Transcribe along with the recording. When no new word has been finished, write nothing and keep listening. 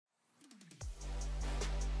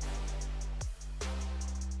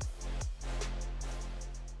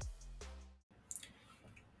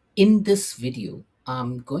In this video,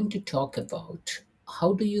 I'm going to talk about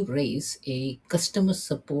how do you raise a customer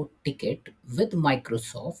support ticket with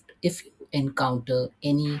Microsoft if you encounter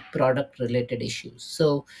any product related issues.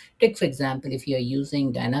 So, take for example, if you're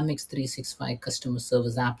using Dynamics 365 customer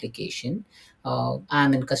service application,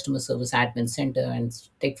 I'm in customer service admin center, and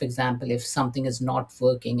take for example, if something is not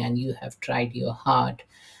working and you have tried your hard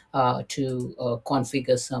to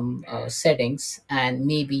configure some settings, and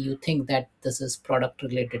maybe you think that this is product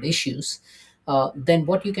related issues, then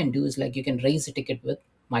what you can do is like you can raise a ticket with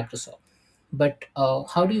Microsoft. But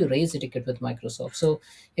how do you raise a ticket with Microsoft? So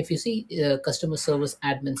if you see customer service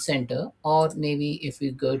admin center, or maybe if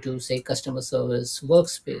you go to say customer service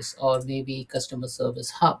workspace, or maybe customer service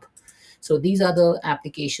hub, so these are the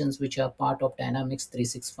applications which are part of Dynamics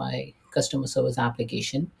 365 customer service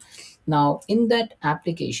application. Now, in that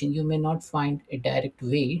application, you may not find a direct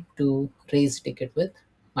way to raise ticket with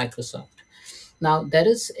Microsoft. Now, there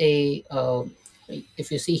is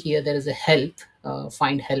if you see here, there is a help,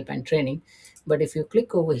 find help and training. But if you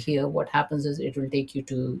click over here, what happens is it will take you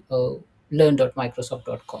to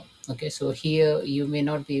learn.microsoft.com. Okay, so here you may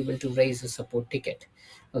not be able to raise a support ticket.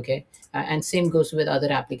 Okay, and same goes with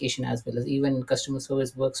other application as well. As even in customer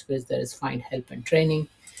service workspace, there is find help and training,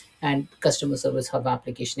 and customer service hub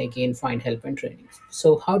application again find help and training.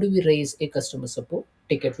 So how do we raise a customer support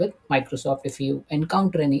ticket with Microsoft if you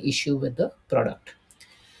encounter any issue with the product?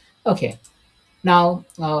 Okay, now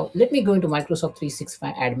let me go into Microsoft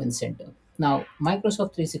 365 admin center. Now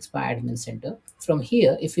Microsoft 365 admin center, from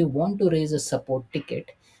here if you want to raise a support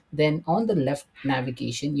ticket, then on the left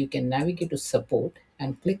navigation you can navigate to support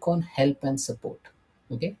and click on help and support.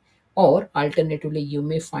 Okay, or alternatively you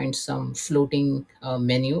may find some floating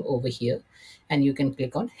menu over here, and you can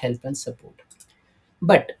click on help and support.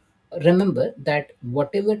 But remember that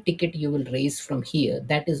whatever ticket you will raise from here,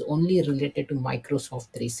 that is only related to Microsoft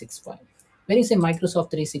 365. When you say Microsoft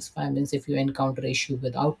 365 means if you encounter issue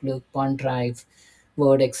with Outlook, OneDrive,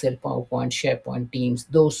 Word, Excel, PowerPoint, SharePoint, Teams,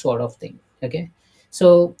 those sort of thing. Okay.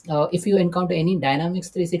 So if you encounter any Dynamics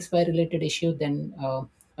 365 related issue, then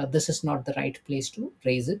this is not the right place to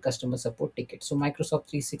raise a customer support ticket. So Microsoft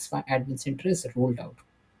 365 Admin Center is ruled out.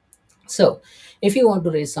 So if you want to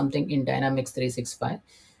raise something in Dynamics 365,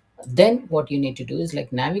 then what you need to do is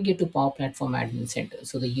like navigate to Power Platform Admin Center.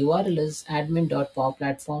 So the URL is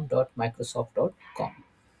admin.powerplatform.microsoft.com.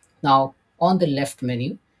 Now on the left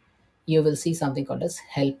menu, you will see something called as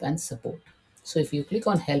help and support. So if you click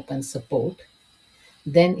on help and support,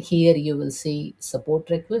 then here you will see support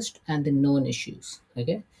request and the known issues.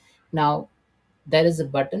 Okay, now there is a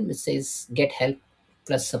button which says get help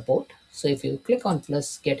plus support. So if you click on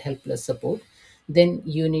plus get help plus support, then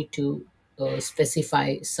you need to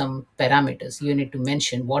specify some parameters. You need to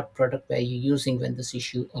mention what product were you using when this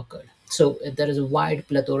issue occurred. So there is a wide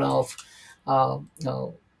plethora of uh, uh,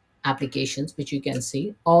 applications which you can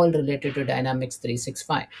see, all related to Dynamics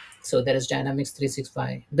 365. So there is Dynamics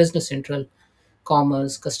 365 Business Central,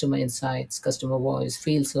 commerce, customer insights, customer voice,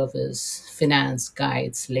 field service, finance,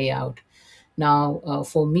 guides, layout. Now,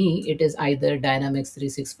 for me, it is either Dynamics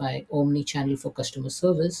 365 omnichannel for customer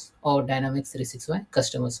service or Dynamics 365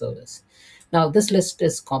 customer service. Now, this list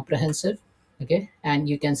is comprehensive, okay, and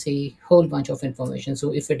you can see whole bunch of information.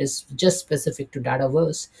 So if it is just specific to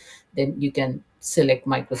Dataverse, then you can select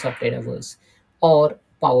Microsoft Dataverse or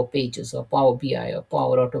Power Pages or Power BI or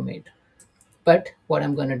Power Automate. But what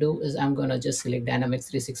I'm going to do is I'm going to just select Dynamics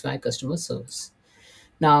 365 customer service.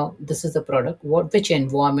 Now this is the product. Which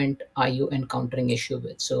environment are you encountering issue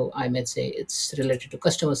with? So I might say it's related to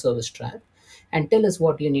customer service trial, and tell us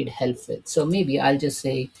what you need help with. So maybe I'll just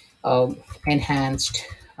say enhanced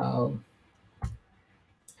um,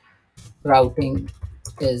 routing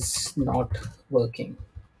is not working.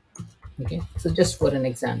 Okay, so just for an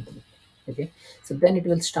example. Okay, so then it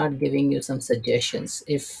will start giving you some suggestions.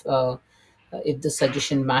 If the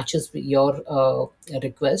suggestion matches with your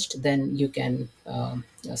request, then you can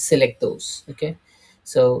select those. Okay,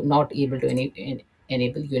 so not able to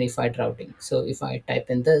enable unified routing. So if I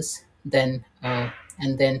type in this, then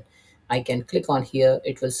and then I can click on here,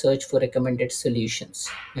 it will search for recommended solutions.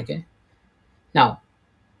 Okay, now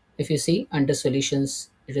if you see under solutions,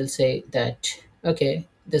 it will say that okay,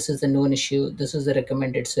 this is the known issue, this is the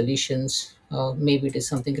recommended solutions. Maybe it is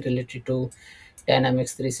something related to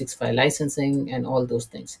Dynamics 365 licensing and all those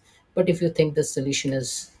things. But if you think the solution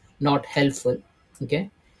is not helpful, okay,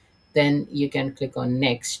 then you can click on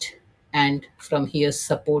next, and from here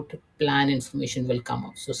support plan information will come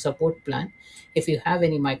up. So support plan, if you have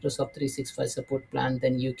any Microsoft 365 support plan,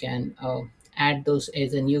 then you can add those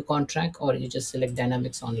as a new contract, or you just select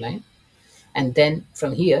Dynamics online. And then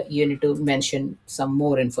from here you need to mention some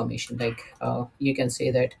more information, like you can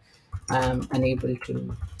say that I'm unable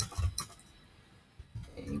to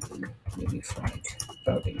enable unified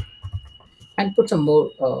routing, and put some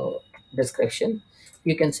more description.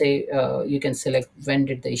 You can say you can select when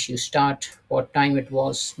did the issue start, what time it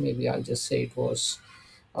was. Maybe I'll just say it was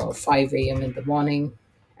 5 a.m. in the morning,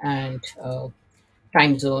 and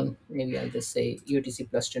time zone. Maybe I'll just say UTC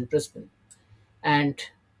plus 10 Brisbane. And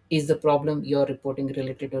is the problem you're reporting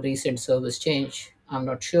related to recent service change? I'm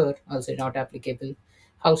not sure. I'll say not applicable.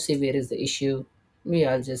 How severe is the issue? Maybe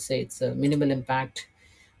I'll just say it's a minimal impact.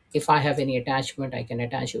 If I have any attachment, I can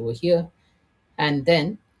attach over here, and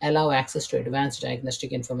then allow access to advanced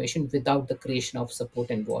diagnostic information without the creation of support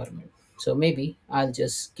environment. So maybe I'll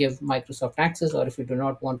just give Microsoft access, or if you do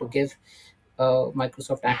not want to give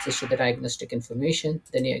Microsoft access to the diagnostic information,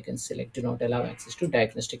 then you can select do not allow access to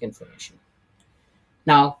diagnostic information.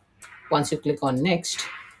 Now, once you click on next,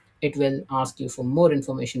 it will ask you for more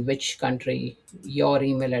information, which country, your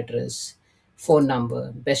email address, phone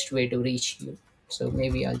number, best way to reach you. So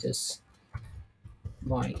maybe I'll just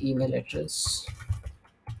my email address,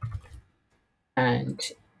 and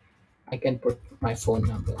I can put my phone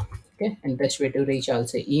number. Okay, and best way to reach, I'll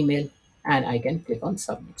say email, and I can click on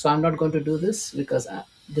submit. So I'm not going to do this because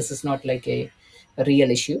this is not like a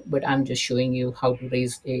real issue, but I'm just showing you how to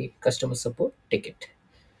raise a customer support ticket.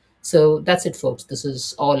 So that's it, folks. This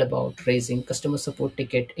is all about raising customer support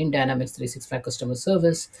ticket in Dynamics 365 customer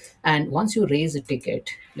service. And once you raise a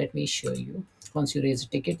ticket, let me show you. Once you raise a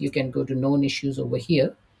ticket, you can go to known issues over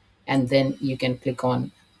here, and then you can click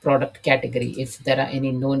on product category if there are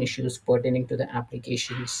any known issues pertaining to the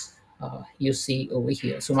applications you see over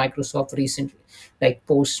here. So Microsoft recently like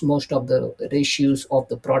posts most of the issues of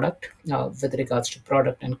the product with regards to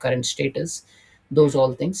product and current status. Those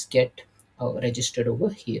all things get registered over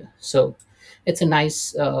here. So it's a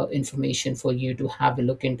nice information for you to have a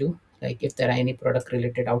look into, like if there are any product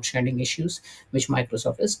related outstanding issues which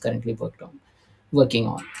Microsoft is currently working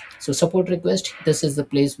on. So support request, this is the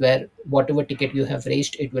place where whatever ticket you have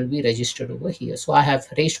raised, it will be registered over here. So I have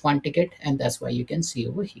raised one ticket, and that's why you can see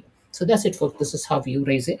over here. So that's it, folks. This is how you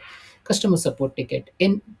raise a customer support ticket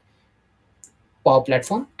in Power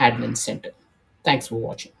Platform Admin Center. Thanks for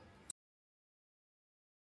watching.